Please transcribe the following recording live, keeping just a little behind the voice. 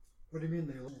What do you mean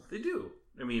they look? They do.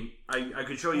 I mean, I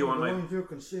could show you on my... The ones you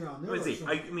can see on there. Let me see.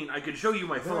 I could show you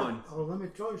my phone. Oh, let me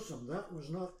tell you something. That was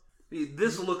not...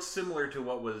 This looks similar to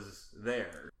what was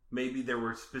there. Maybe there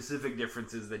were specific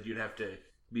differences that you'd have to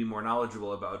be more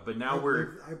knowledgeable about, but now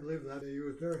I believe that they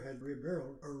used their head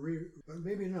rebarreled, but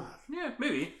maybe not. Yeah,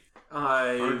 maybe.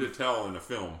 Hard to tell in a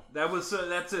film.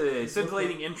 That's a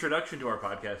scintillating introduction to our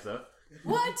podcast, though.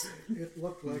 What? It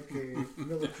looked like a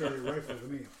military rifle to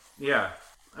me. Yeah.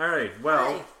 All right.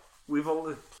 Well,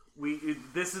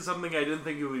 this is something I didn't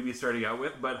think we would be starting out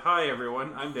with, but hi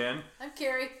everyone. I'm Dan. I'm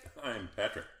Carrie. I'm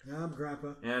Patrick. Yeah, I'm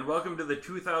Grandpa. And welcome to the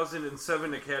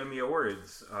 2007 Academy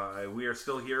Awards. We are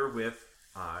still here with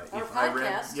If I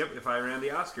Ran the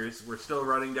Oscars. We're still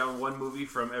running down one movie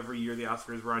from every year the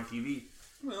Oscars were on TV.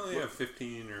 We only have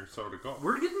 15 or so to go.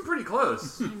 We're getting pretty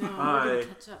close. I know, we're going to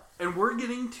catch up. And we're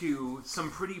getting to some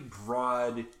pretty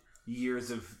broad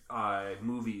years of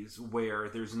movies where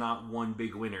there's not one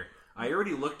big winner. I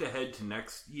already looked ahead to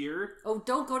next year. Oh,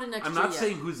 don't go to next year I'm not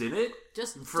saying who's in it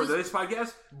this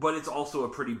podcast, but it's also a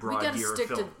pretty broad year of film. We got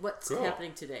to stick to what's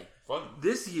happening today. Fun.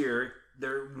 This year,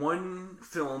 one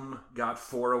film got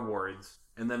 4 awards,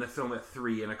 and then a film at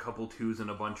 3, and a couple 2s, and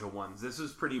a bunch of 1s. This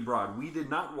is pretty broad. We did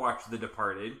not watch The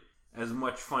Departed, as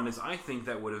much fun as I think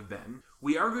that would have been.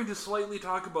 We are going to slightly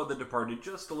talk about The Departed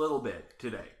just a little bit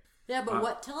today. Yeah,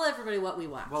 but tell everybody what we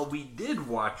watched. Well, we did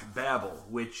watch Babel,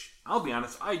 which, I'll be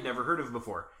honest, I'd never heard of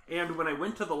before. And when I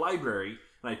went to the library,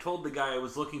 and I told the guy I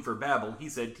was looking for Babel, he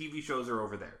said, TV shows are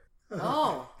over there.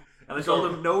 Oh. And I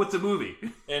told him, no, it's a movie.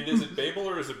 And is it Babel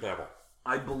or is it Babel?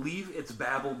 I believe it's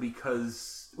Babel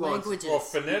because... Languages. Well,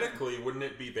 phonetically, wouldn't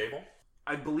it be Babel?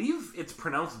 I believe it's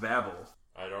pronounced Babel.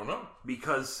 I don't know.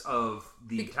 Because of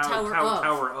the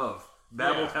Tower of.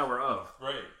 Babel, yeah. Tower of.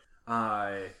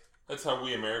 Right. That's how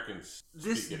we Americans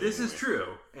This is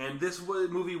true. And this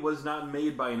movie was not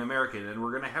made by an American, and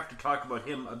we're going to have to talk about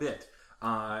him a bit.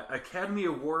 Academy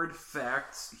Award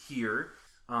facts here.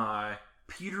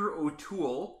 Peter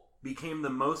O'Toole became the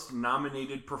most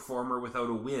nominated performer without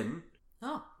a win.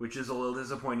 Oh. Which is a little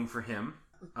disappointing for him.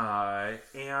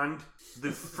 And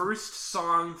the first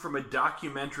song from a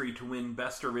documentary to win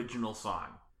Best Original Song.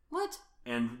 What?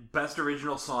 And Best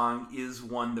Original Song is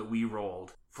one that we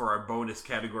rolled for our bonus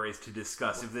categories to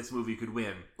discuss if this movie could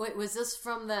win. Wait, was this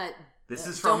from that This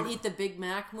is from Don't Eat the Big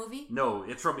Mac movie? No,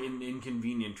 it's from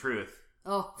Inconvenient Truth.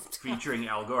 Oh. Featuring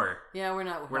Al Gore. Yeah, we're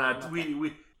not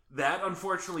that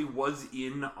unfortunately was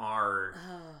in our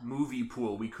movie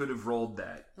pool. We could have rolled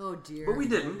that. Oh dear. But we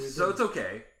didn't, so it's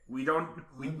okay.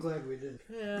 I'm glad we did.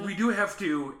 Yeah. We do have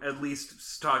to at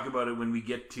least talk about it when we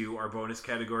get to our bonus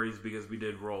categories because we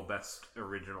did roll Best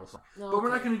Original Song. Okay. But we're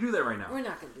not going to do that right now. We're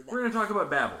not going to do that. We're going to talk about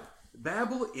Babel.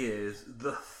 Babel is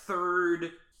the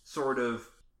third sort of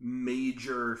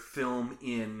major film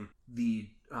in the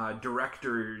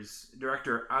director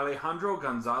Alejandro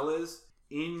Gonzalez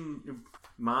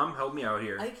Mom, help me out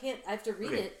here. I have to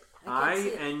read it.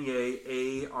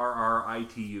 Iñárritu.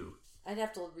 I'd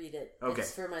have to read it. Okay.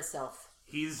 It's for myself.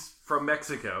 He's from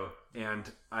Mexico,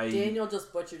 and Daniel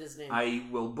just butchered his name. I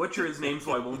will butcher his name,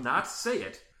 so I will not say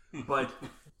it. But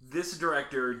this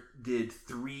director did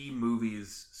 3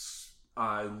 movies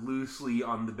loosely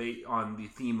on the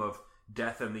theme of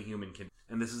death and the human condition,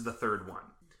 and this is the third one.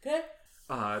 Okay.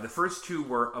 The first 2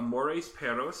 were Amores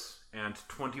Perros and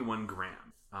 21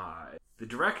 Grams. The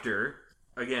director,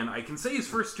 again, I can say his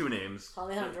first 2 names.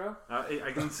 Alejandro.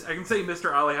 I can say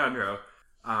Mr. Alejandro.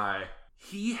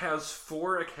 He has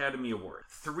 4 Academy Awards.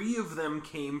 3 of them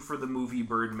came for the movie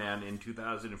Birdman in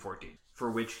 2014,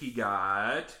 for which he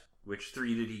got... Which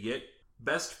 3 did he get?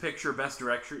 Best Picture, Best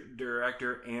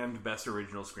Director, and Best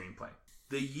Original Screenplay.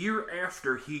 The year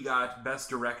after, he got Best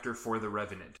Director for The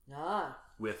Revenant.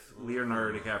 With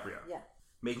Leonardo DiCaprio. Yeah.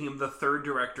 Making him the 3rd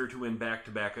director to win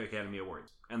back-to-back Academy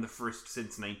Awards, and the first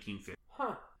since 1950.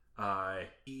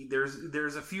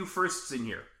 There's a few firsts in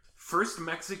here. First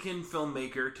Mexican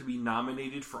filmmaker to be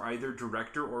nominated for either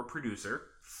director or producer.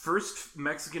 First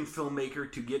Mexican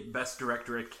filmmaker to get Best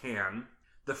Director at Cannes.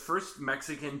 The first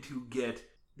Mexican to get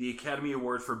the Academy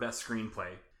Award for Best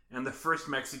Screenplay. And the first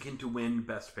Mexican to win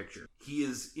Best Picture. He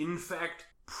is, in fact,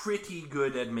 pretty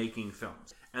good at making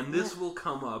films. And this will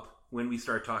come up when we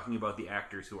start talking about the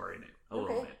actors who are in it a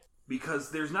little bit.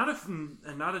 Because there's not a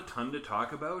ton to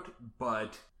talk about,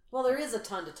 but... Well, there is a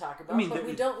ton to talk about, but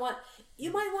we don't want...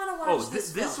 You might want to watch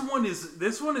this film.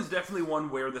 This one is definitely one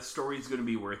where the story is going to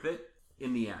be worth it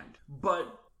in the end. But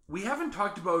we haven't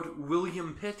talked about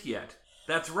William Pitt yet.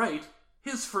 That's right.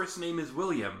 His first name is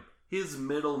William. His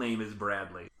middle name is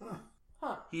Bradley.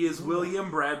 He is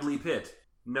William Bradley Pitt,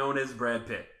 known as Brad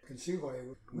Pitt. can see why he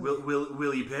would.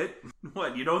 Willie Pitt?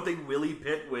 What? You don't think Willie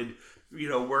Pitt would,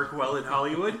 work well in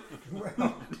Hollywood?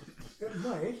 Well, it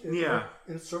might. Yeah.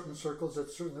 In certain circles, it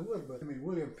certainly would. But,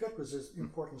 William Pitt was his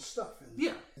important stuff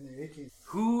in the 18th.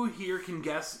 Who here can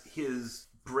guess his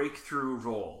breakthrough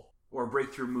role or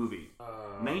breakthrough movie?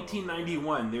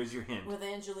 1991, there's your hint. With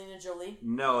Angelina Jolie?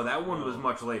 No, that one was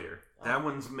much later. That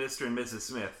one's Mr. and Mrs.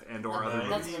 Smith and or other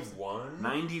movies. 91?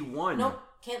 91. Nope,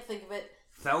 can't think of it.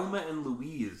 Thelma and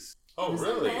Louise. Oh,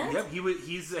 really? Yep,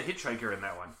 he's a hitchhiker in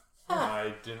that one.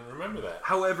 I didn't remember that.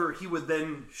 However, he would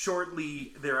then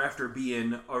shortly thereafter be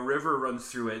in A River Runs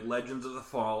Through It, Legends of the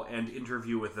Fall, and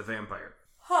Interview with the Vampire.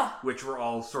 Which were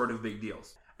all sort of big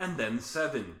deals. And then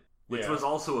Seven, which was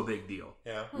also a big deal.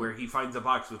 Yeah. Where he finds a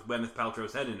box with Gwyneth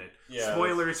Paltrow's head in it. Yeah,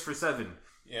 spoilers for Seven.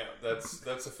 Yeah,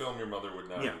 that's a film your mother would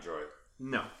not enjoy.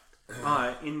 No.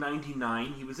 In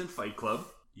 99, he was in Fight Club.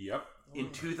 Yep. In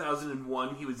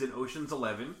 2001, he was in Ocean's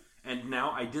 11. And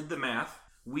now, I did the math.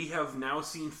 We have now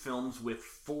seen films with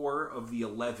 4 of the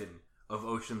 11 of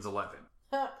Ocean's 11.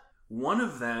 One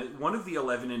of the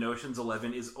 11 in Ocean's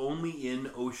 11 is only in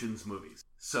Ocean's movies.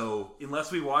 So,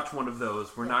 unless we watch one of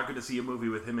those, we're not going to see a movie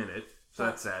with him in it. So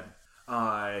that's sad.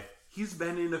 He's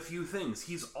been in a few things.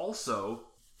 He's also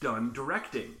done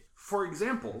directing. For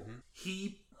example,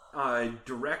 he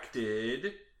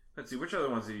directed... Let's see, which other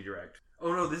ones did he direct?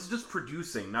 Oh no, this is just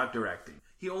producing, not directing.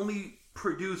 He only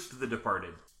produced The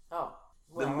Departed. Oh.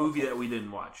 Well, the movie that we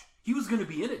didn't watch. He was going to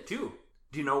be in it, too.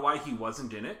 Do you know why he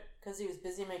wasn't in it? Because he was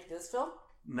busy making this film?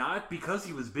 Not because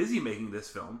he was busy making this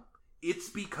film. It's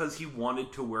because he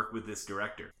wanted to work with this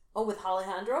director. Oh, with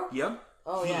Alejandro? Yep.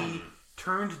 Oh, he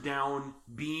turned down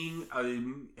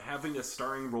having a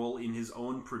starring role in his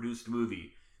own produced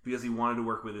movie because he wanted to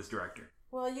work with this director.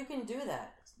 Well, you can do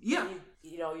that. Yeah.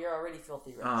 You're already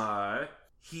filthy rich.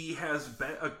 He has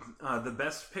the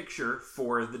Best Picture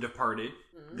for The Departed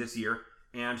this year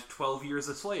and 12 Years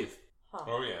a Slave. Huh.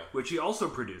 Oh, yeah. Which he also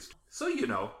produced. So,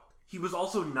 he was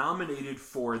also nominated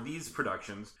for these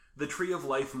productions, The Tree of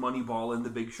Life, Moneyball, and The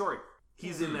Big Short.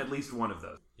 He's in at least one of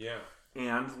those. Yeah.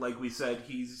 And, like we said,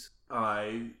 he's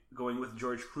going with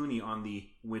George Clooney on the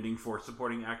winning for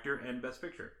Supporting Actor and Best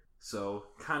Picture. So,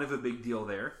 kind of a big deal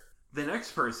there. The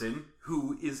next person,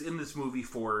 who is in this movie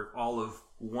for all of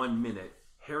 1 minute,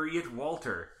 Harriet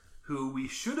Walter, who we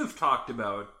should have talked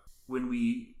about when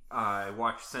we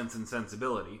watched Sense and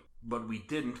Sensibility, but we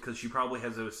didn't because she probably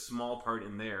has a small part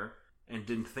in there and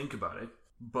didn't think about it.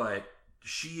 But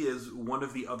she is one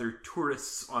of the other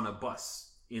tourists on a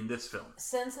bus in this film.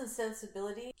 Sense and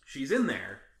Sensibility? She's in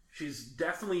there. She's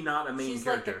definitely not a main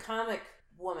character. She's like the comic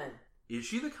woman. Is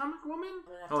she the comic woman? I'm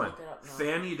gonna have to look it up now.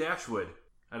 Fanny Dashwood.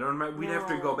 I don't remember. We'd have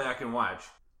to go back and watch.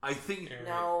 I think...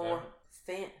 No.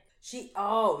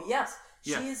 Oh, yes.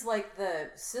 She's like the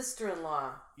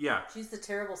sister-in-law. Yeah. She's the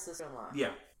terrible sister-in-law.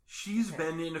 Yeah. She's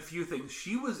been in a few things.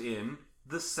 She was in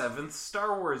the 7th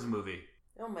Star Wars movie.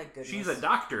 Oh my goodness. She's a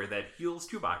doctor that heals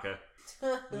Chewbacca.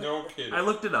 No kidding. I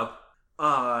looked it up.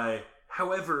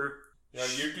 However... Now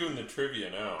you're doing the trivia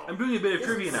now. I'm doing a bit of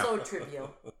trivia now. So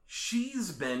trivial.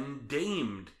 She's been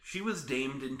damed. She was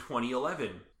damed in 2011.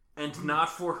 And not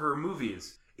for her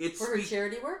movies. For her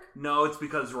charity work? No, it's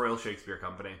because Royal Shakespeare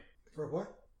Company. For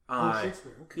what?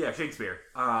 Shakespeare. Okay. Yeah, Shakespeare.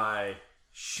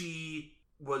 She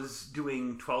was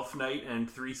doing Twelfth Night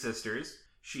and Three Sisters.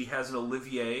 She has an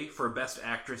Olivier for Best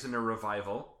Actress in a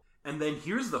Revival. And then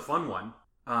here's the fun one.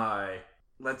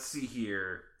 Let's see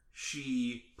here.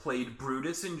 She played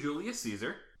Brutus in Julius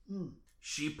Caesar.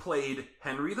 She played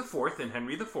Henry IV in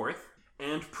Henry IV.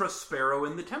 And Prospero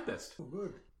in The Tempest. Oh,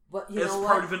 good. But as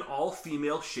part of an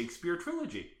all-female Shakespeare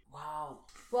trilogy. Wow.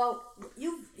 Well,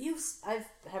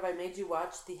 have I made you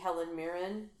watch the Helen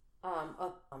Mirren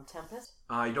Tempest?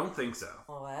 I don't think so.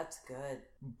 Oh, that's good.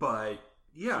 But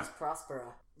yeah, she's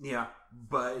Prospera. Yeah,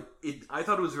 but I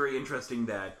thought it was very interesting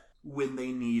that when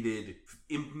they needed,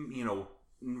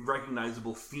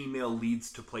 recognizable female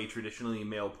leads to play traditionally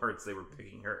male parts, they were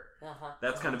picking her.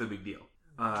 That's kind of a big deal.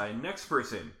 Next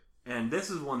person, and this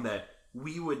is one that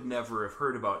we would never have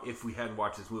heard about if we hadn't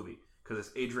watched this movie, because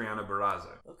it's Adriana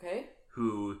Barraza. Okay.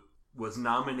 Who was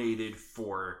nominated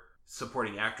for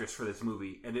supporting actress for this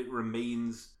movie, and it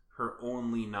remains her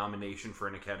only nomination for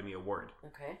an Academy Award.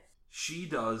 Okay. She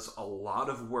does a lot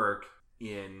of work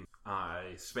in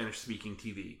Spanish-speaking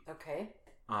TV. Okay.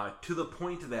 To the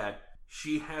point that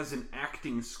she has an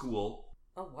acting school.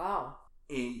 Oh, wow.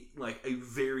 A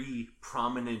very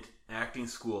prominent acting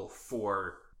school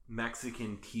for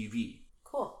Mexican TV.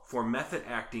 Cool. For method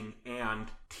acting and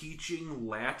teaching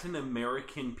Latin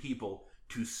American people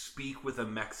to speak with a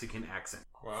Mexican accent.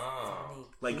 Wow.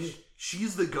 Like,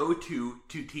 she's the go-to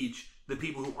to teach the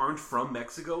people who aren't from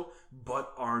Mexico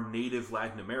but are native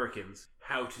Latin Americans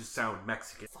how to sound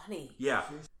Mexican. Funny. Yeah.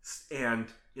 And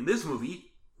in this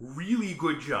movie, really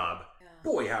good job. Yeah.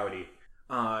 Boy, howdy.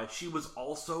 She was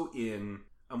also in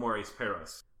Amores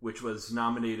Perros, which was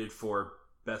nominated for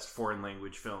Best Foreign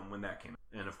Language Film when that came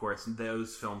out. And of course,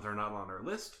 those films are not on our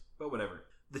list, but whatever.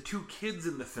 The two kids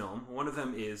in the film, one of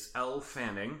them is Elle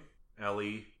Fanning.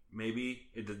 Ellie, maybe,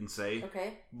 it didn't say.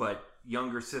 Okay. But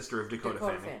younger sister of Dakota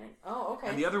Fanning. Oh, okay.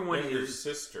 And the other one younger is...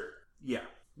 sister. Yeah.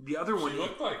 The other one... She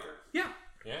looked like her. Yeah.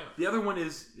 Yeah. The other one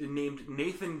is named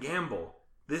Nathan Gamble.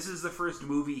 This is the first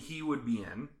movie he would be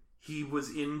in. He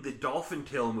was in the Dolphin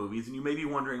Tale movies, and you may be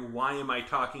wondering, why am I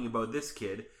talking about this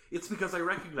kid? It's because I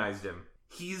recognized him.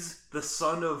 He's the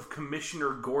son of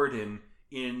Commissioner Gordon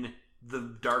in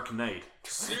The Dark Knight.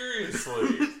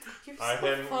 Seriously? I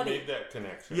hadn't made that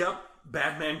connection. Yep.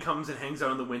 Batman comes and hangs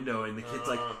out on the window, and the kid's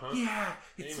like, yeah,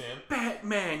 it's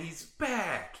Batman, he's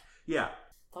back. Yeah.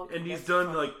 Okay, and he's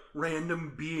done, like,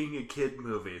 random being a kid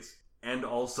movies. And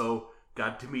also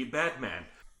got to meet Batman.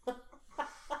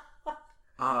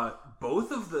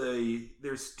 Both of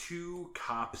there's two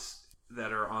cops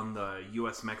that are on the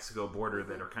U.S.-Mexico border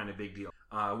that are kind of big deal.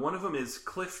 One of them is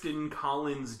Clifton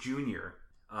Collins Jr.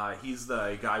 He's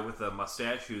the guy with the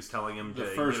mustache who's telling him the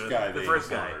first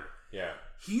guy. Yeah.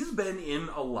 He's been in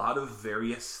a lot of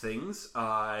various things.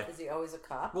 Is he always a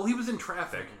cop? Well, he was in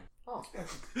Traffic. Oh.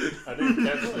 I didn't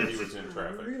catch that he was in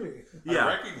Traffic. Really? Yeah.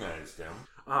 I recognized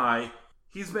him.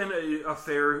 He's been a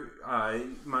fair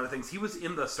amount of things. He was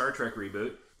in the Star Trek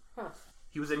reboot. Huh.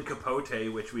 He was in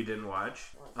Capote, which we didn't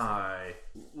watch. A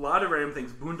lot of random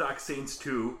things. Boondock Saints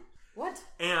 2. What?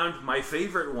 And my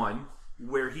favorite one,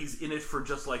 where he's in it for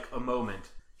just like a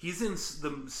moment. He's in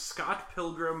the Scott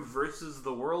Pilgrim versus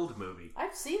the World movie.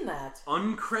 I've seen that.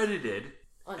 Uncredited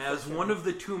as one of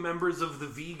the two members of the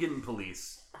vegan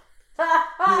police.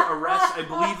 Who arrests, I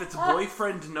believe it's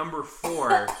boyfriend number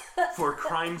 4 for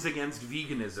crimes against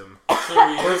veganism. So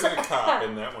he is a cop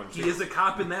in that one, too. He is a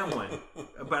cop in that one.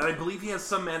 But I believe he has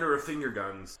some manner of finger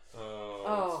guns.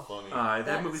 Oh, that's funny.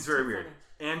 That movie's very weird.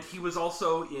 And he was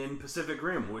also in Pacific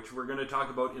Rim, which we're going to talk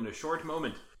about in a short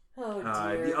moment. Oh,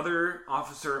 dear. The other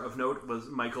officer of note was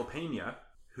Michael Pena,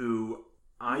 who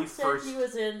he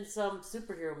was in some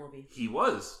superhero movie. He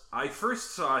was. I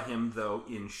first saw him, though,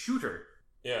 in Shooter.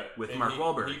 Yeah, with Mark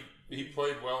Wahlberg. He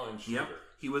played well in Shooter. Yep.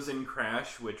 He was in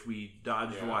Crash, which we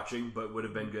dodged watching, but would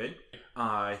have been good.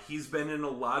 He's been in a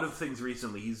lot of things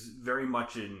recently. He's very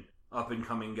much an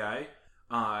up-and-coming guy.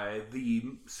 The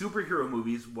superhero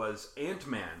movies was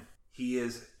Ant-Man. He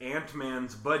is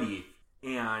Ant-Man's buddy,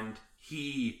 and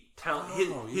his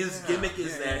gimmick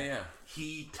is that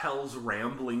he tells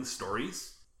rambling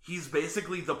stories. He's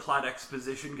basically the plot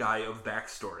exposition guy of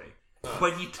backstory.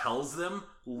 But he tells them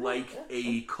like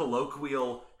a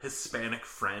colloquial Hispanic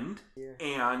friend,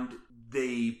 and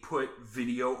they put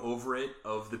video over it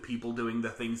of the people doing the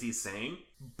things he's saying,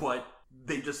 but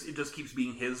it just keeps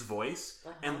being his voice,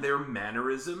 and their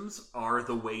mannerisms are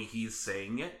the way he's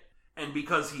saying it. And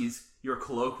because he's your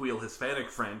colloquial Hispanic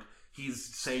friend, he's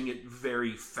saying it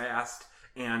very fast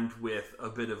and with a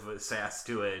bit of a sass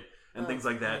to it, and things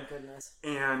like that. My goodness.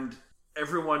 And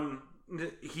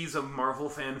he's a Marvel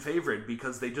fan favorite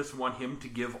because they just want him to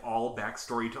give all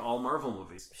backstory to all Marvel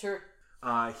movies. Sure.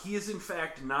 He is in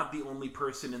fact not the only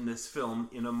person in this film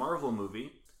in a Marvel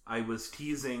movie. I was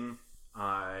teasing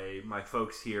my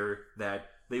folks here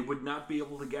that they would not be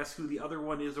able to guess who the other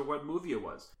one is or what movie it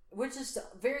was. Which is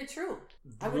very true.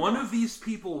 One of these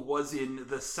people was in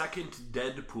the second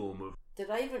Deadpool movie. Did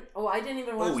I even... Oh, I didn't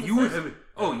even watch you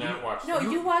watched... No,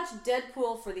 you watched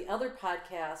Deadpool for the other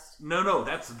podcast. No,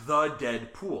 that's the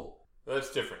Deadpool. That's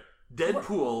different.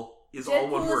 Deadpool is all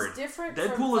one word.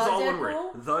 Deadpool is all one word.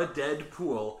 The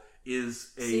Deadpool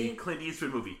is a Clint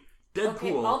Eastwood movie.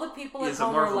 Deadpool all the people at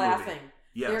home are laughing.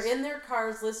 Yes. They're in their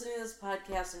cars listening to this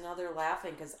podcast and now they're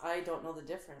laughing because I don't know the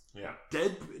difference. Yeah.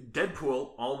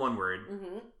 Deadpool, all one word,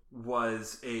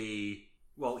 was he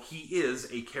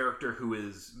is a character who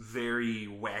is very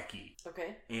wacky.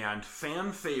 Okay. And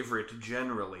fan favorite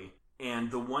generally.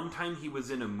 And the one time he was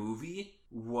in a movie,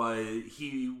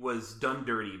 he was done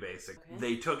dirty, basically. Okay.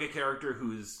 They took a character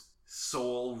whose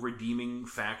sole redeeming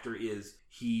factor is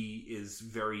he is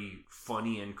very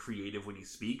funny and creative when he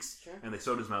speaks. Sure. And they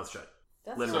sewed his mouth shut.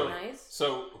 That's so nice.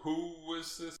 So who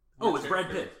was this? Oh, it's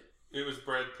Brad Pitt. It was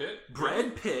Brad Pitt?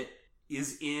 Brad Pitt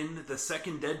is in the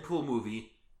second Deadpool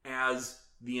movie as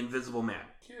the Invisible Man.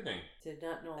 Kidding. Did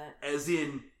not know that. As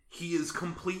in, he is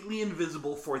completely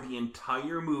invisible for the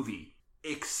entire movie,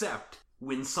 except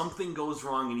when something goes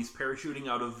wrong and he's parachuting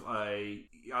out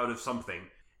of something,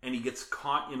 and he gets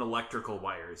caught in electrical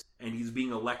wires, and he's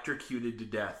being electrocuted to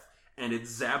death, and it's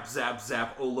zap, zap,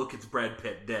 zap, oh look, it's Brad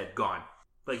Pitt, dead, gone.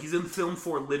 Like, he's in the film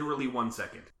for literally 1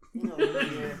 second.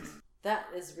 That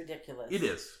is ridiculous. It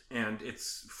is, and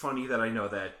it's funny that I know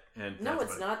that. And no,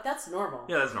 it's not. That's normal.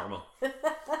 Yeah, that's normal.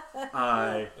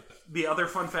 The other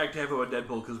fun fact to have about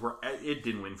Deadpool, because it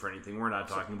didn't win for anything, we're not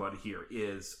talking about it here,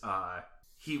 is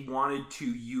he wanted to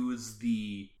use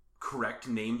the correct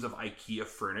names of IKEA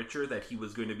furniture that he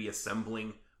was going to be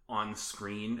assembling on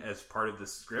screen as part of the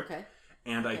script. Okay.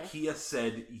 And IKEA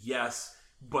said, yes,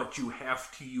 but you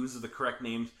have to use the correct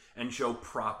names and show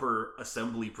proper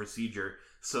assembly procedure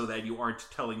so that you aren't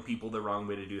telling people the wrong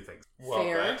way to do things. Well,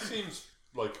 that seems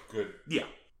like a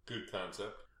good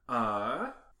concept.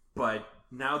 But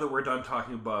now that we're done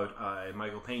talking about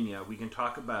Michael Pena, we can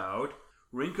talk about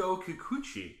Rinko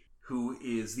Kikuchi, who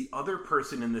is the other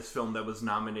person in this film that was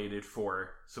nominated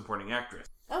for supporting actress.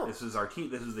 Oh. This was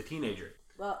the teenager.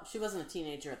 Well, she wasn't a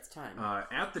teenager at the time.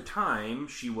 At the time,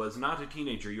 she was not a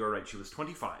teenager. You're right. She was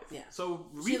 25. Yeah.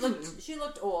 So she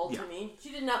looked old to me.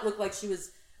 She did not look like she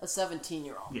was a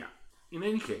 17-year-old. Yeah. In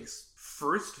any case,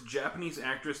 first Japanese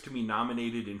actress to be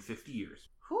nominated in 50 years.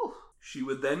 Whew. She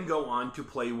would then go on to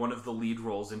play one of the lead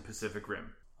roles in Pacific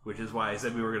Rim, which is why I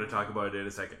said we were going to talk about it in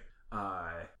a second.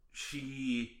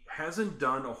 She hasn't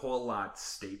done a whole lot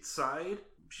stateside.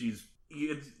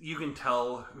 You can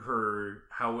tell her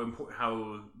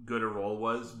how good a role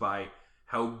was by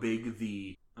how big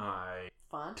the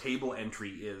table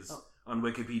entry is on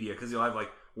Wikipedia, because you'll have like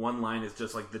one line is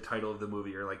just like the title of the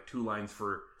movie, or like 2 lines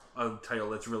for a title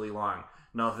that's really long.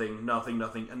 Nothing,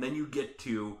 and then you get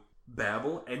to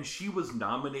Babel, and she was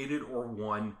nominated or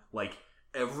won like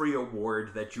every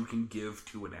award that you can give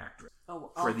to an actress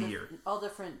for the year. All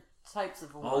different types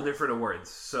of awards. All different awards.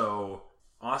 So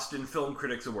Austin Film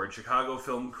Critics Award, Chicago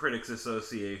Film Critics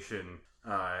Association,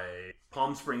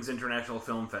 Palm Springs International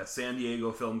Film Fest, San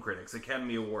Diego Film Critics,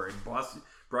 Academy Award, Boston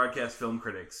Broadcast Film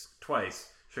Critics,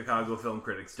 twice, Chicago Film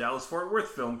Critics, Dallas Fort Worth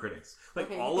Film Critics.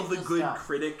 All of the good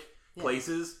critic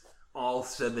places all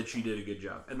said that she did a good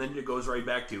job. And then it goes right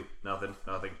back to nothing.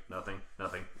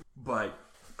 But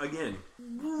again,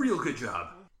 real good job.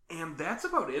 And that's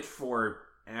about it for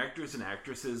actors and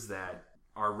actresses that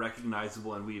are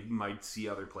recognizable and we might see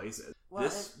other places. Well,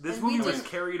 this movie was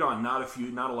carried on not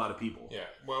a lot of people. Yeah.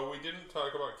 Well, we didn't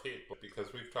talk about Kate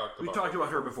because we've talked about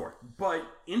her before. But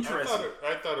interesting.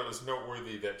 I thought it was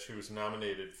noteworthy that she was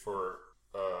nominated for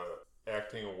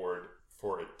acting award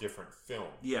for a different film.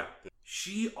 Yeah.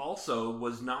 She also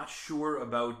was not sure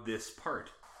about this part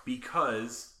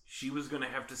because she was going to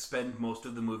have to spend most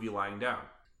of the movie lying down.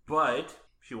 But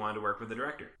she wanted to work with the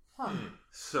director.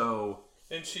 So...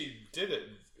 And she did it.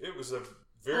 It was a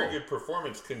very good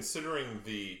performance considering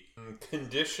the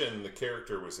condition the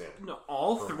character was in. No,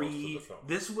 all three...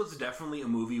 This was definitely a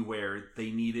movie where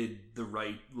they needed the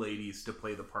right ladies to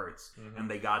play the parts. Mm-hmm. And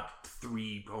they got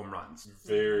 3 home runs.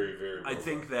 Very, very I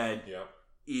think that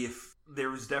if there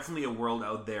was definitely a world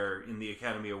out there in the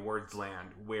Academy Awards land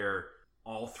where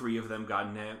all 3 of them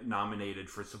got nominated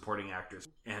for supporting actors.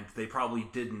 And they probably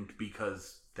didn't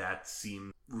because that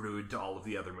seemed rude to all of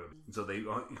the other movies. So they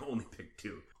only picked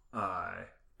 2.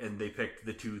 And they picked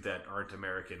the 2 that aren't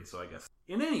American, so I guess.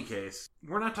 In any case,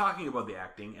 we're not talking about the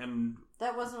acting, and...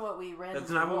 That wasn't what we randomly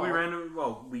That's not what we randomly...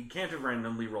 Well, we can't have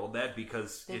randomly rolled that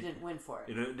because... They didn't win for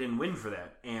it. It didn't win for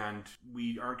that. And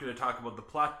we aren't going to talk about the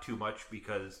plot too much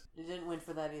because... It didn't win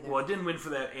for that either. Well, it didn't win for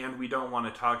that, and we don't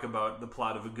want to talk about the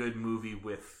plot of a good movie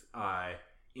with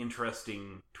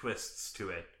interesting twists to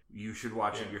it. You should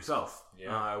watch it yourself.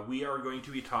 Yeah. We are going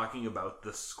to be talking about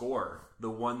the score, the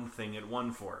one thing it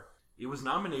won for. It was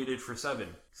nominated for 7,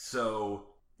 so...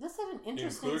 This had an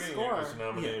interesting including score. It was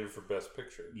nominated for Best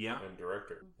Picture and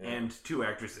Director. Yeah. And 2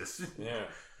 actresses.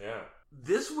 Yeah.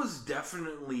 This was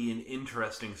definitely an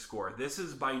interesting score. This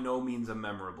is by no means a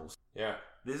memorable score. Yeah.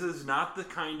 This is not the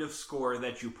kind of score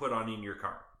that you put on in your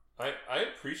car. I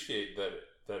appreciate that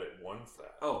it won for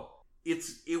that. Oh.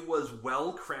 It was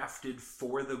well crafted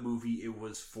for the movie it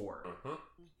was for. Uh-huh.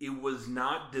 It was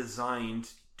not designed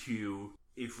to,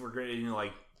 if we're going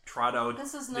to trot out.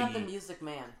 This is not the Music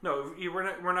Man. No,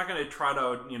 we're not going to trot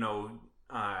out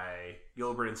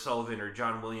Gilbert and Sullivan or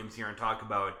John Williams here and talk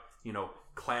about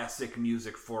classic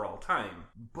music for all time.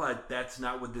 But that's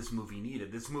not what this movie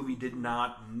needed. This movie did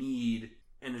not need.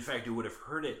 And in fact, it would have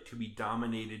hurt it to be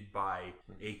dominated by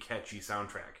a catchy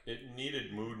soundtrack. It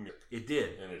needed mood music. It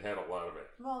did. And it had a lot of it.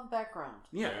 Well, background.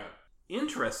 Yeah.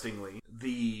 Interestingly,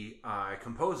 the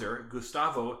composer,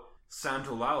 Gustavo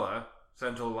Santaolalla,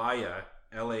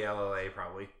 Lalla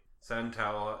probably,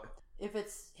 If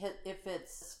it's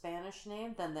Spanish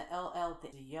name, then the LL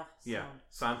sound. Yeah,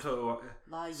 Santo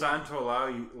Laya.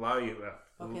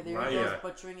 Okay, there he goes,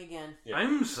 butchering again. Yeah.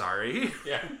 I'm sorry.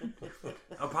 Yeah.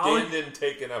 Dan didn't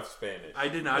take enough Spanish. I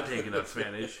did not take enough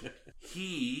Spanish.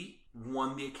 He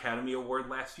won the Academy Award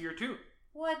last year, too.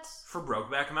 What? For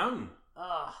Brokeback Mountain.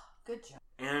 Ah, good job.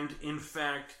 And, in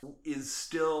fact, is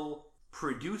still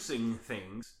producing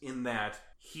things in that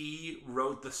he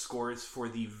wrote the scores for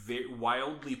the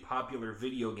wildly popular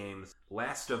video games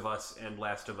Last of Us and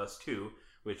Last of Us 2,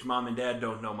 which Mom and Dad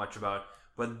don't know much about,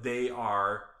 but they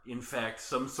are, in fact,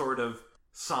 some sort of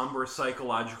somber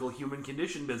psychological human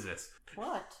condition business.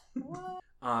 What?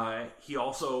 He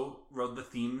also wrote the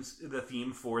theme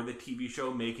for the TV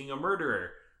show Making a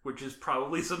Murderer, which is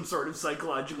probably some sort of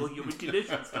psychological human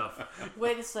condition stuff.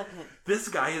 Wait a second. This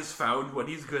guy has found what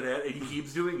he's good at, and he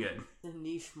keeps doing it. The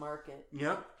niche market.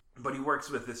 Yep. But he works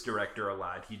with this director a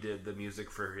lot. He did the music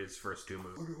for his first 2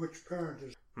 movies. Wonder which parent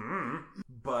is...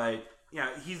 But, yeah,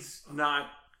 he's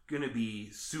not going to be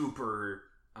super...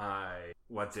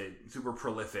 super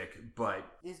prolific, but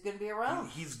he's gonna be around.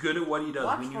 He's good at what he does.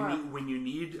 Watch When you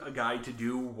need a guy to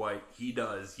do what he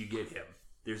does, you get him.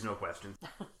 There's no question.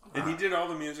 And he did all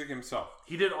the music himself.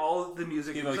 He did all the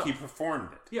music himself. He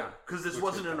performed it. Yeah, because this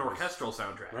wasn't an orchestral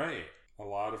soundtrack. Right. A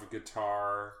lot of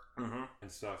guitar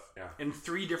and stuff. Yeah. And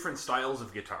 3 different styles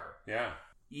of guitar. Yeah.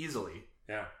 Easily.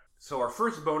 Yeah. So our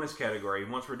first bonus category,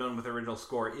 once we're done with original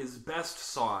score, is Best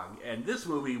Song. And this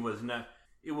movie was not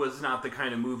the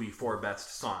kind of movie for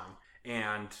Best Song.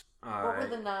 And what were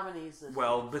the nominees?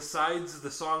 Besides the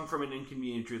song from An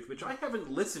Inconvenient Truth, which I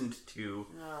haven't listened to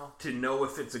know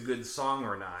if it's a good song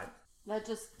or not.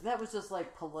 That was just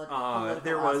like political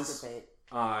there was debate.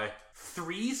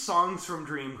 3 songs from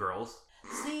Dreamgirls.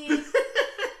 See, of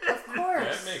course,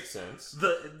 that makes sense.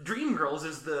 The Dreamgirls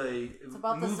is the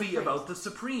movie about the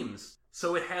Supremes,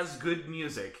 so it has good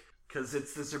music because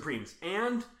it's the Supremes,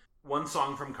 and 1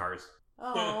 song from Cars.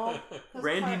 Oh,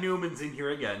 Randy Newman's in here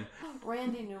again.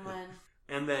 Randy Newman.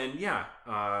 And then, the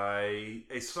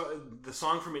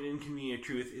song from An Inconvenient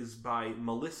Truth is by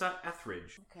Melissa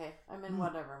Etheridge. Okay, I'm in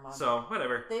whatever, Mom. So,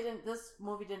 whatever. This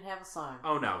movie didn't have a song.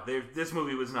 Oh, no. This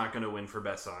movie was not going to win for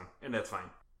Best Song, and that's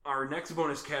fine. Our next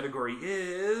bonus category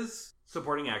is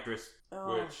Supporting Actress.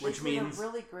 Which means a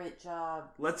really great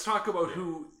job. Let's talk about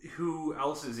who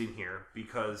else is in here,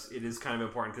 because it is kind of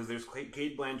important, because there's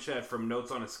Cate Blanchett from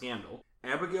Notes on a Scandal.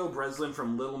 Abigail Breslin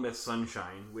from Little Miss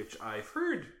Sunshine, which I've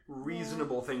heard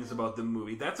reasonable things about the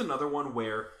movie. That's another one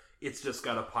where it's just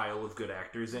got a pile of good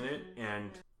actors in it,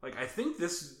 and I think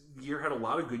this year had a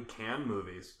lot of good Cannes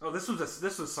movies. Oh, this was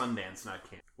Sundance, not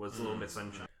Cannes. Was Little Miss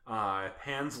Sunshine.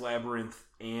 Pan's Labyrinth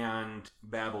and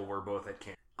Babel were both at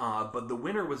Cannes. But the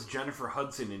winner was Jennifer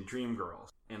Hudson in Dreamgirls,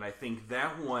 and I think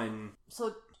that one.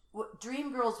 So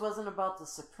Dreamgirls wasn't about the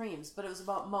Supremes, but it was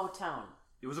about Motown.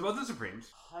 It was about the Supremes.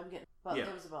 It was about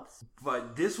the Supremes.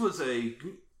 But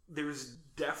there's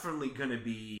definitely going to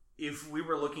be, if we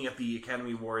were looking at the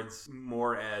Academy Awards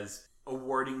more as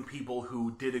awarding people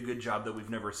who did a good job that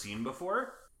we've never seen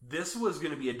before, this was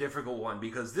going to be a difficult one,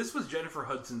 because this was Jennifer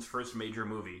Hudson's first major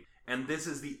movie, and this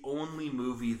is the only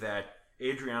movie that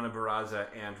Adriana Barraza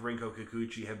and Rinko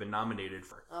Kikuchi have been nominated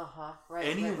for. Right.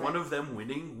 Any one of them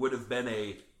winning would have been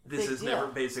this has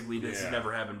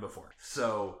never happened before.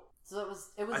 So it was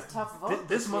a tough vote.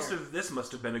 This must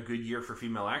have been a good year for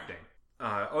female acting.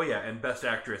 And Best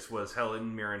Actress was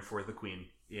Helen Mirren for The Queen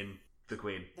in The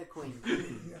Queen. The Queen.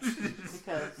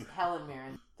 Because Helen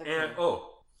Mirren. The Queen.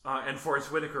 And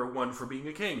Forrest Whitaker won for being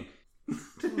a king.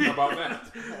 How about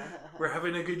that? We're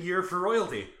having a good year for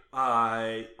royalty.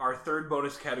 Our third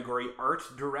bonus category, Art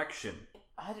Direction.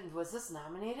 Was this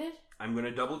nominated? I'm going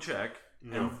to double check.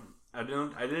 No. I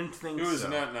didn't think it was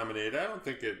not nominated. I don't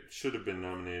think it should have been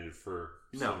nominated for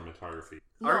cinematography.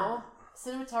 No,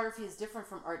 cinematography is different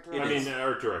from art direction.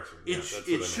 Art direction.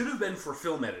 It should have been for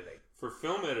film editing. For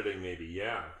film editing, maybe,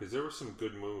 yeah, because there were some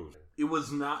good moves. It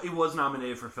was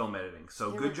nominated for film editing,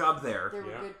 so good job there. There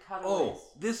were good cutaways.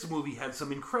 This movie had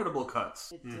some incredible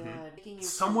cuts. It did.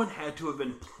 Someone had to have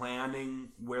been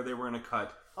planning where they were going to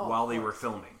cut while they were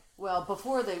filming. Well,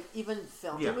 before they even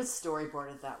filmed, it was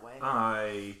storyboarded that way.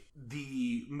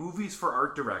 The movies for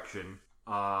art direction,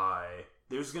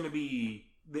 there's going to be...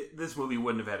 This movie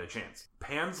wouldn't have had a chance.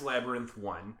 Pan's Labyrinth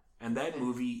won, and that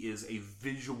movie is a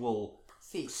visual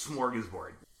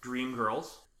smorgasbord.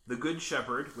 Dreamgirls, The Good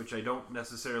Shepherd, which I don't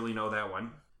necessarily know that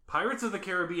one. Pirates of the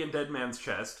Caribbean, Dead Man's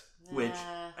Chest, which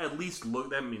at least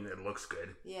it looks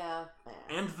good. Yeah.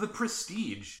 And The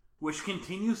Prestige, which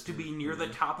continues to be near the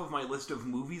top of my list of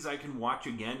movies I can watch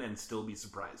again and still be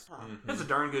surprised. That's a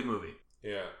darn good movie.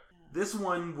 Yeah. This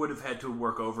one would have had to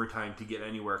work overtime to get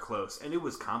anywhere close, and it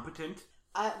was competent.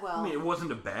 I mean, it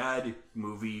wasn't a bad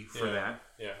movie for that.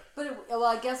 Yeah. But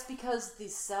I guess because the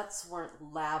sets weren't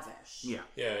lavish. Yeah.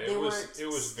 Yeah, it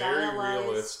was very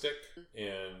realistic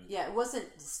and it wasn't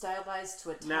stylized to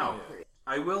a time period.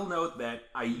 I will note that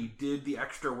I did the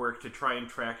extra work to try and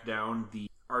track down the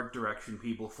art direction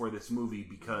people for this movie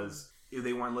because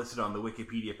they weren't listed on the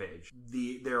Wikipedia page.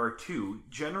 There are two.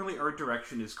 Generally, art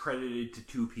direction is credited to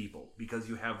two people because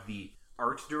you have the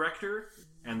art director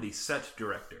and the set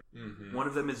director. Mm-hmm. One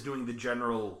of them is doing the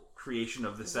general creation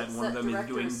of the set, and one of them is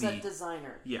doing the set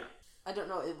designer. Yeah. I don't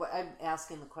know. I'm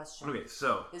asking the question. Okay,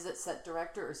 so is it set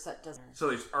director or set designer? So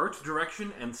there's art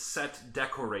direction and set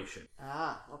decoration.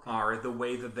 Okay. Are the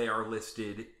way that they are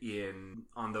listed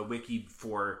on the wiki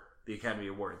for the Academy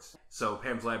Awards. So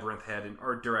Pan's Labyrinth had an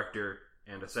art director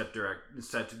and a set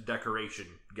decoration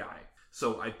guy.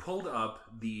 So I pulled up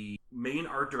the main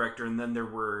art director, and then there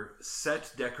were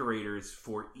set decorators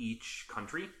for each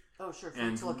country. Oh, sure, for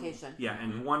each location. Yeah,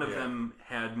 and one of them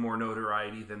had more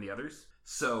notoriety than the others.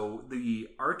 So the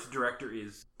art director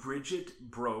is Bridget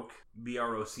Broch,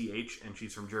 B-R-O-C-H, and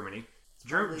she's from Germany.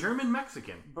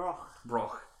 German-Mexican.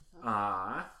 Broch.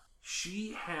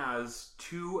 She has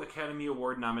 2 Academy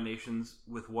Award nominations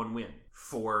with 1 win.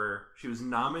 She was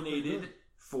nominated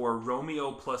for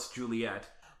Romeo plus Juliet,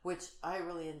 which I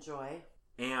really enjoy.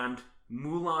 And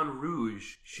Moulin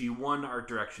Rouge, she won art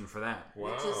direction for that.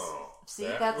 Wow.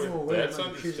 That's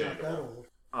understandable.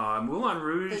 Moulin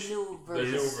Rouge, the new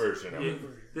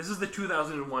version. This is the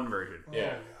 2001 version.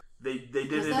 Yeah. They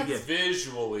did it again.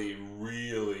 Visually,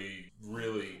 really,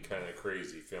 really kind of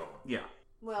crazy film. Yeah.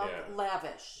 Well,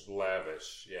 lavish.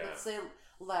 Lavish, yeah. Let's say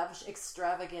lavish,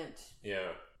 extravagant.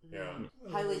 Yeah.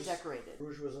 Highly decorated.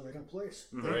 Rouge was in a good place.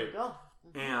 Mm-hmm. There you go.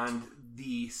 And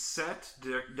the set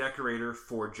decorator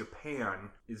for Japan,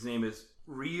 his name is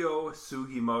Ryo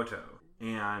Sugimoto.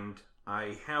 And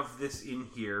I have this in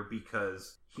here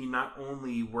because he not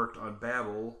only worked on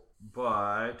Babel,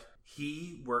 but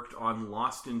he worked on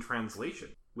Lost in Translation,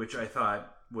 which I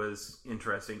thought was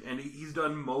interesting. And he's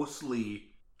done mostly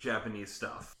Japanese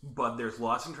stuff. But there's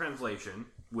Lost in Translation,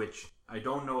 which I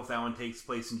don't know if that one takes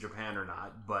place in Japan or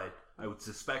not, but I would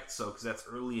suspect so because that's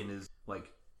early in his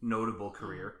notable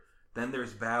career. Then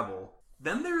there's Babel.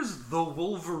 Then there's The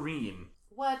Wolverine.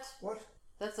 What?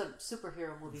 That's a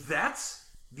superhero movie. That's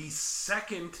the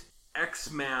second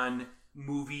X-Men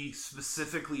movie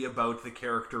specifically about the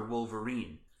character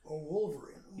Wolverine. Oh,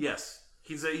 Wolverine. Yes.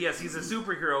 He's a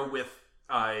superhero with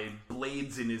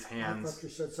blades in his hands. I thought you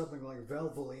said something like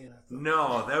Valvoline.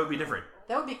 No, that would be different.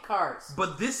 That would be Cars.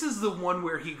 But this is the one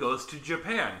where he goes to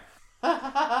Japan.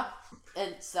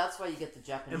 And so that's why you get the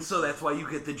Japanese. And so that's why you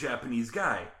get the Japanese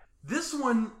guy. This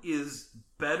one is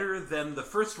better than the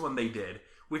first one they did,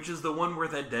 which is the one where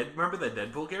remember that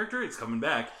Deadpool character? It's coming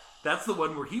back. That's the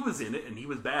one where he was in it and he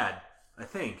was bad, I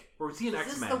think. Or was he an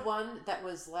X-Men? Is this the one that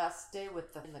was Last Day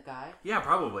with the guy? Yeah,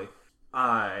 probably.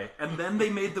 And then they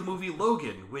made the movie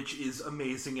Logan, which is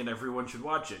amazing and everyone should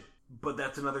watch it. But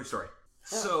that's another story.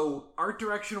 So, art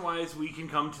direction-wise, we can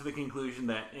come to the conclusion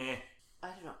that, I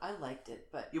don't know. I liked it,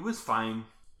 but it was fine.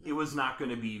 It was not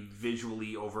going to be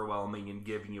visually overwhelming and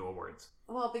giving you awards.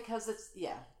 Well, because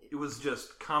it was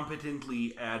just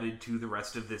competently added to the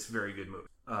rest of this very good movie.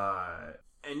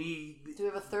 Do we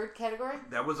have a third category?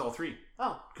 That was all 3.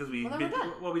 Oh, because we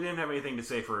didn't have anything to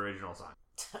say for original song.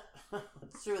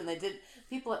 It's true, and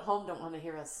people at home don't want to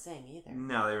hear us sing either.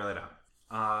 No, they really don't.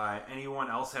 Anyone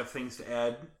else have things to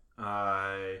add?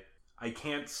 I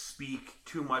can't speak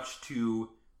too much to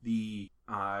the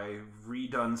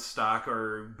redone stock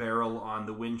or barrel on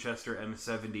the Winchester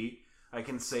M70. I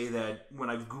can say that when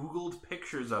I've Googled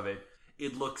pictures of it,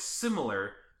 it looks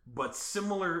similar, but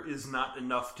similar is not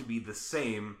enough to be the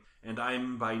same, and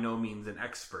I'm by no means an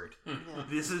expert. Yeah.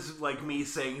 This is like me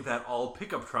saying that all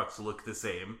pickup trucks look the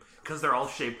same, because they're all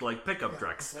shaped like pickup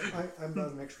trucks. I'm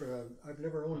not an expert. I've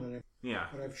never owned any. Yeah.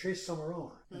 But I've chased some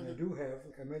around. And I do have,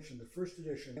 like I mentioned, the first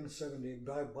edition M70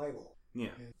 Bible. Yeah.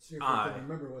 And see if I can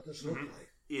remember what this looked like.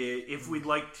 If we'd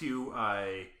like to,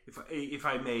 if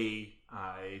I may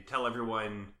tell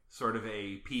everyone sort of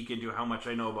a peek into how much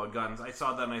I know about guns, I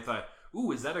saw that and I thought,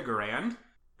 ooh, is that a Garand?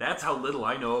 That's how little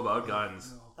I know about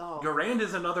guns. Oh. Garand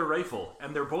is another rifle,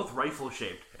 and they're both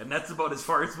rifle-shaped, and that's about as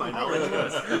far as my knowledge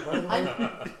goes. By the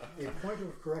way, a point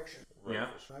of correction. Yeah.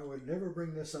 I would never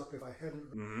bring this up if I hadn't.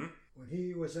 Mm-hmm. When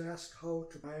he was asked how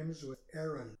to rhymes with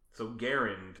Aaron. So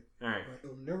Garand. All right. But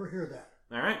you'll never hear that.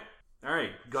 All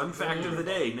right. Gun fact of the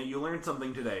day. Now you learned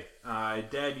something today.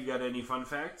 Dad, you got any fun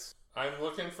facts? I'm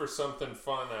looking for something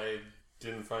fun. I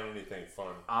didn't find anything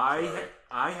fun. I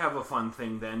have a fun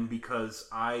thing then, because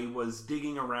I was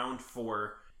digging around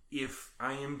for if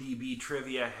IMDb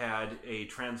trivia had a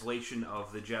translation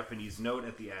of the Japanese note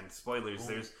at the end. Spoilers,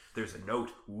 there's a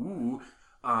note. Ooh.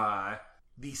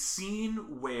 The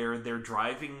scene where they're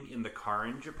driving in the car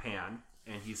in Japan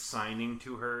and he's signing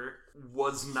to her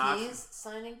was not... He's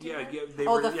signing to her? Yeah, the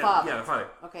father. Yeah, the father.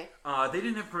 Okay. They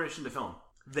didn't have permission to film.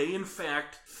 They, in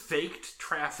fact, faked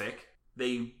traffic.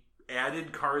 They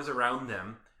added cars around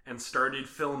them and started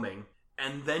filming,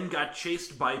 and then got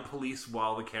chased by police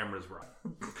while the cameras were on.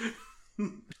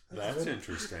 That's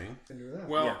interesting.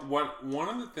 Well, one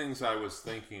of the things I was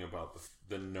thinking about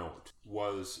the note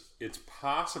was it's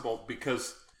possible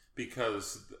because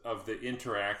of the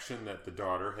interaction that the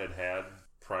daughter had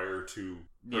prior to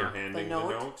her handing the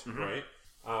note, right?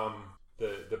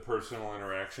 The personal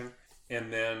interaction,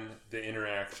 and then the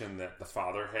interaction that the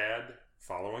father had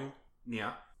following.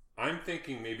 Yeah. I'm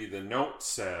thinking maybe the note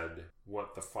said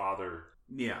what the father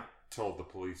told the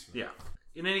policeman. Yeah.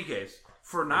 In any case,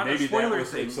 for not maybe a spoiler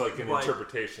thing, it's like an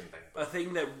interpretation thing. A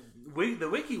thing that the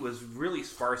wiki was really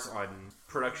sparse on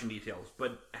production details,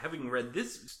 but having read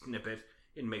this snippet,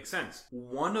 it makes sense.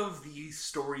 One of the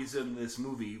stories in this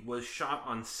movie was shot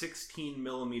on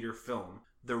 16mm film.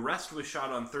 The rest was shot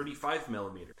on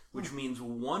 35mm, which means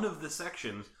one of the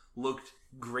sections looked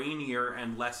grainier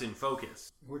and less in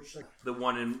focus. Which the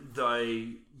one in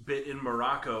the bit in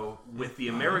Morocco with the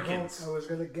Americans. I was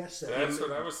going to guess that. That's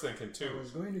what I was thinking too. I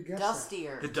was going to guess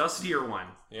dustier. The dustier one.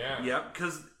 Yeah. Yep.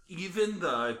 Because even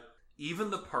the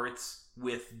parts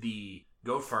with the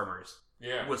goat farmers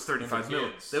was 35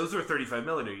 millimeter. Those were 35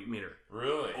 millimeter.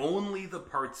 Really? Only the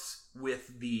parts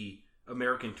with the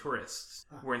American tourists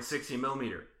were in 16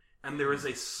 millimeter, and there is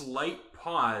a slight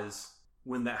pause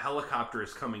when that helicopter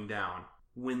is coming down,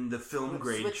 when the film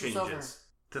grade changes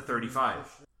to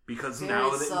 35, because now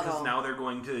they're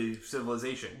going to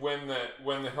civilization. When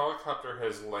the helicopter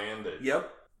has landed,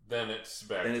 then it's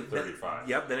back to 35.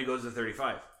 Then it goes to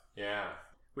 35. Yeah,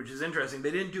 which is interesting.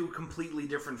 They didn't do a completely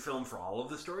different film for all of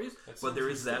the stories, but there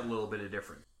is that little bit of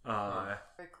difference.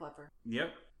 Very clever.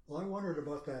 Yep. Well, I wondered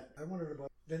about that. I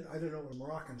didn't know the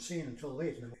Moroccan scene until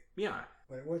late in the movie. Yeah.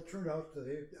 But it turned out that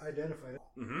they identified it.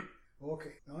 Mm-hmm.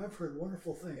 Okay, now I've heard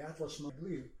wonderful thing. Atlas, I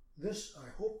believe this. I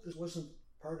hope this wasn't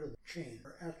part of the chain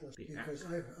or Atlas, because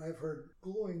I've heard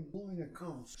glowing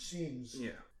accounts, scenes.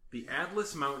 Yeah, the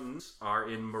Atlas Mountains are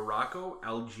in Morocco,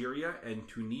 Algeria, and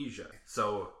Tunisia.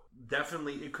 So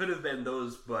definitely, it could have been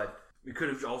those, but it could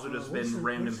have also just been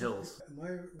random hills. My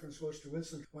reference goes to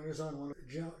Winston when he was on one of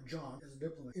John as a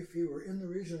diplomat. If he were in the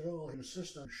region at all, he'd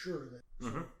insist on sure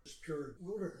that it's pure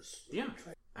wilderness. Yeah.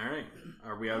 All right.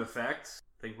 Are we out of facts?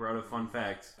 I think we're out of fun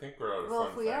facts. I think we're out of fun facts. Well,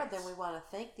 if we are, then we want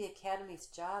to thank the Academy's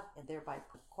job and thereby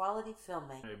quality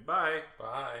filmmaking. Hey, bye.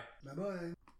 Bye. Bye-bye.